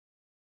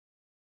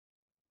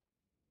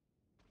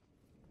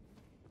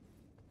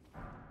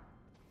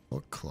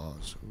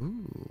Hookclaws.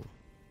 Ooh.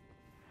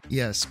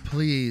 Yes,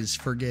 please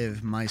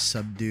forgive my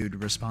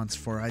subdued response,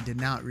 for I did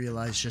not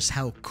realize just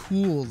how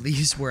cool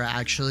these were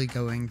actually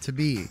going to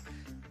be.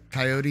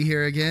 Coyote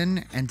here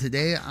again, and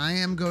today I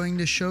am going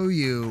to show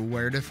you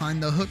where to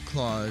find the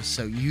Hookclaws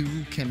so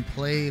you can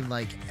play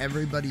like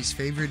everybody's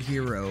favorite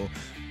hero,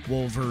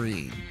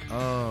 Wolverine.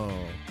 Oh,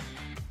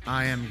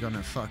 I am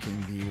gonna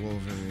fucking be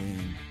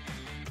Wolverine.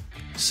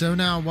 So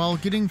now, while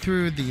getting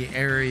through the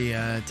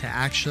area to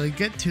actually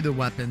get to the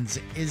weapons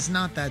is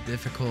not that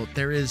difficult,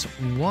 there is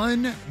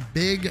one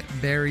big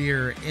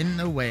barrier in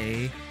the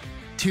way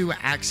to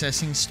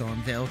accessing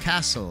Stormvale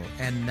Castle,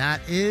 and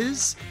that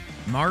is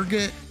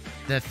Margit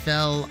the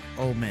Fell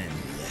Omen.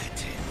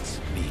 Let it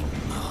be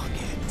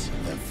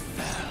Margit the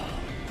Fell.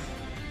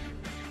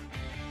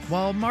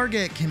 While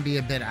Margit can be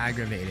a bit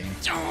aggravating.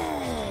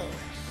 Oh!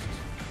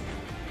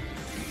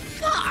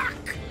 Fuck!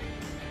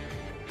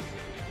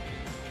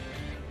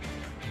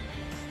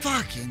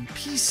 Fucking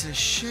piece of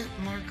shit,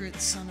 Margit,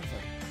 son of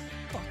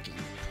a fucking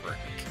prick.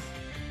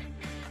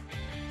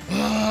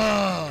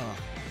 Ugh.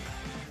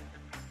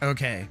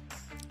 Okay,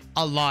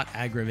 a lot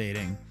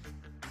aggravating.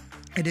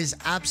 It is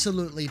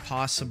absolutely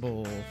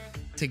possible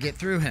to get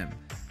through him.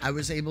 I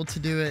was able to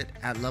do it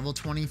at level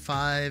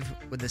 25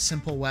 with a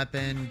simple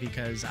weapon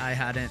because I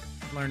hadn't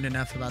learned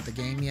enough about the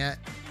game yet.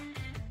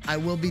 I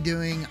will be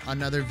doing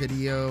another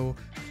video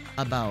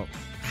about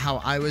how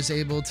I was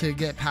able to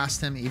get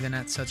past him even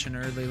at such an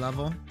early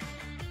level.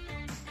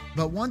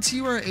 But once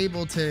you are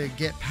able to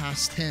get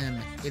past him,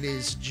 it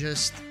is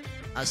just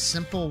a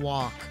simple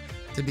walk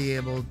to be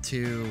able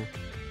to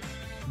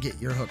get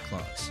your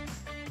Hookclaws.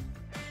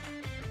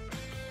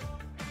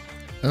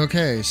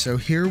 Okay, so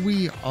here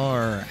we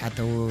are at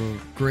the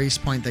grace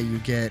point that you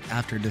get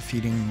after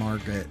defeating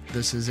Margit.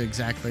 This is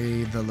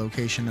exactly the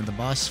location of the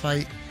boss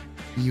fight.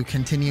 You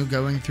continue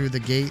going through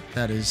the gate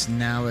that is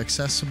now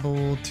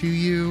accessible to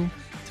you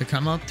to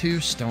come up to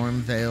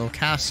Stormvale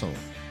Castle.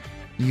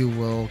 You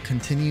will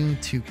continue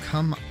to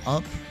come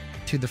up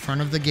to the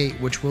front of the gate,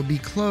 which will be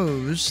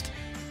closed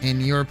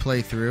in your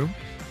playthrough.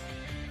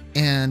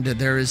 And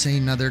there is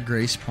another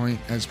grace point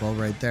as well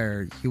right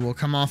there. You will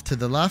come off to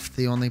the left,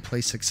 the only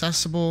place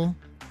accessible.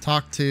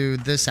 Talk to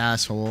this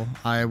asshole.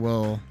 I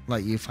will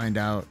let you find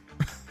out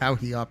how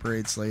he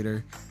operates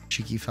later.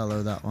 Cheeky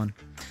fellow, that one.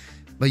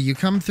 But you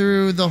come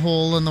through the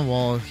hole in the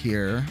wall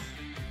here.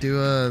 Do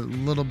a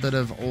little bit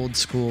of old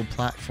school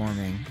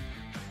platforming,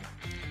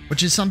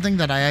 which is something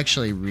that I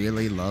actually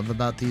really love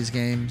about these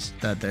games,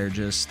 that they're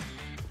just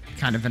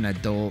kind of an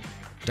adult,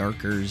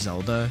 darker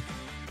Zelda,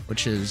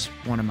 which is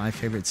one of my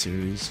favorite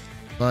series.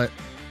 But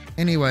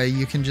anyway,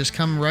 you can just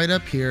come right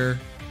up here,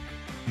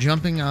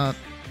 jumping up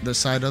the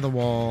side of the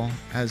wall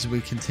as we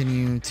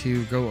continue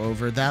to go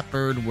over. That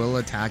bird will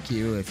attack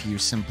you if you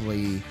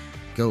simply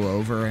go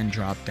over and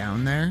drop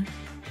down there.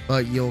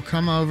 But you'll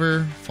come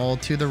over, fall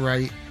to the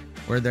right,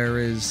 where there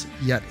is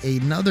yet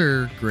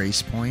another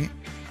grace point.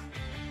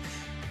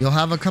 You'll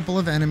have a couple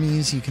of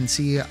enemies you can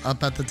see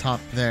up at the top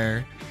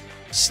there.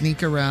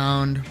 Sneak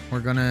around.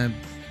 We're gonna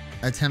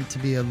attempt to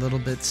be a little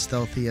bit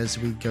stealthy as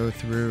we go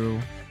through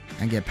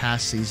and get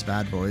past these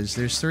bad boys.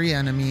 There's 3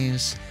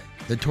 enemies.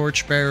 The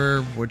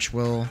Torchbearer, which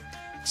will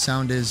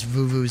sound his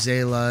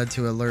vuvuzela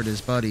to alert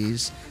his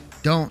buddies.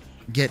 Don't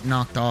get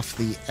knocked off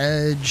the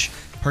edge,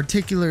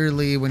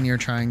 particularly when you're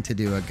trying to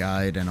do a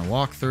guide and a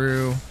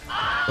walkthrough.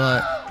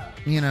 But,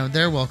 you know,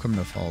 they're welcome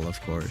to fall, of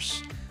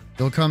course.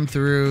 You'll come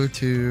through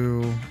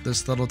to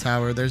this little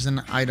tower. There's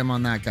an item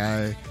on that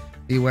guy.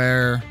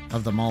 Beware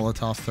of the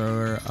Molotov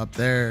thrower up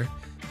there.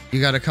 You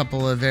got a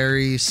couple of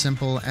very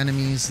simple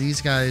enemies. These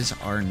guys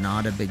are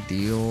not a big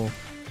deal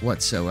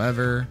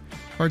whatsoever,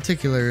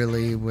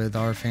 particularly with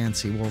our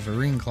fancy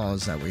Wolverine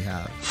claws that we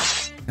have.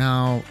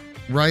 Now,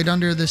 right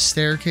under this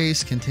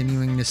staircase,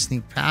 continuing to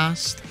sneak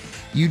past,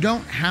 you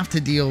don't have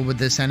to deal with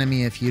this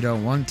enemy if you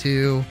don't want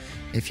to,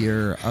 if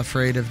you're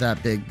afraid of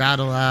that big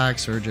battle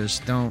axe or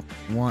just don't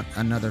want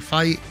another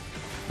fight,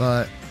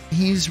 but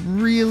he's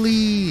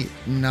really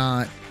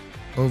not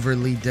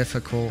overly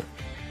difficult.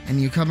 And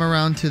you come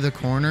around to the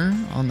corner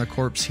on the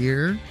corpse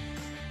here,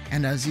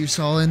 and as you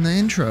saw in the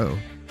intro,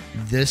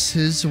 this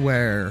is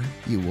where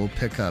you will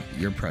pick up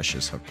your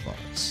precious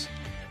Hookclaws.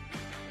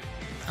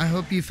 I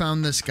hope you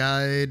found this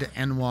guide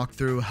and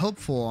walkthrough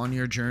helpful on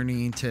your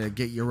journey to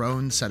get your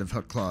own set of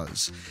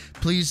Hookclaws.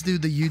 Please do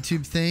the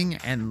YouTube thing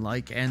and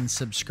like and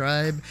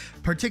subscribe,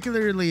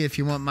 particularly if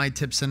you want my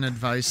tips and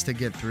advice to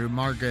get through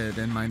Margit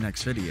in my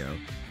next video.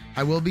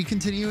 I will be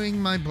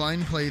continuing my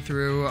blind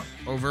playthrough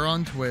over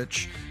on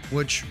Twitch,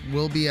 which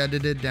will be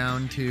edited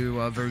down to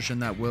a version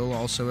that will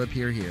also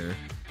appear here.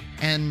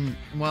 And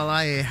while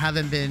I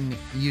haven't been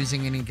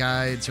using any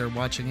guides or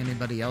watching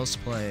anybody else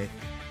play,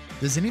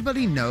 does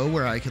anybody know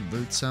where I could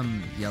loot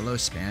some yellow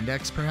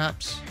spandex,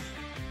 perhaps?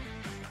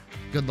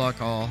 Good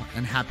luck all,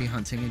 and happy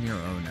hunting in your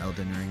own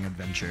Elden Ring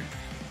adventure.